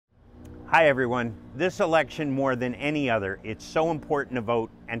Hi everyone. This election, more than any other, it's so important to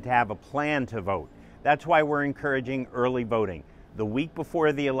vote and to have a plan to vote. That's why we're encouraging early voting. The week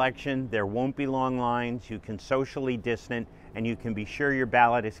before the election, there won't be long lines, you can socially distance, and you can be sure your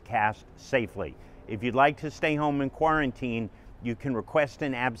ballot is cast safely. If you'd like to stay home and quarantine, you can request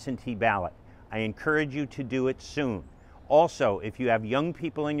an absentee ballot. I encourage you to do it soon. Also, if you have young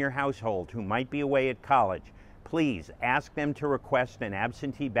people in your household who might be away at college, please ask them to request an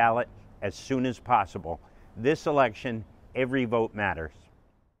absentee ballot as soon as possible. This election, every vote matters.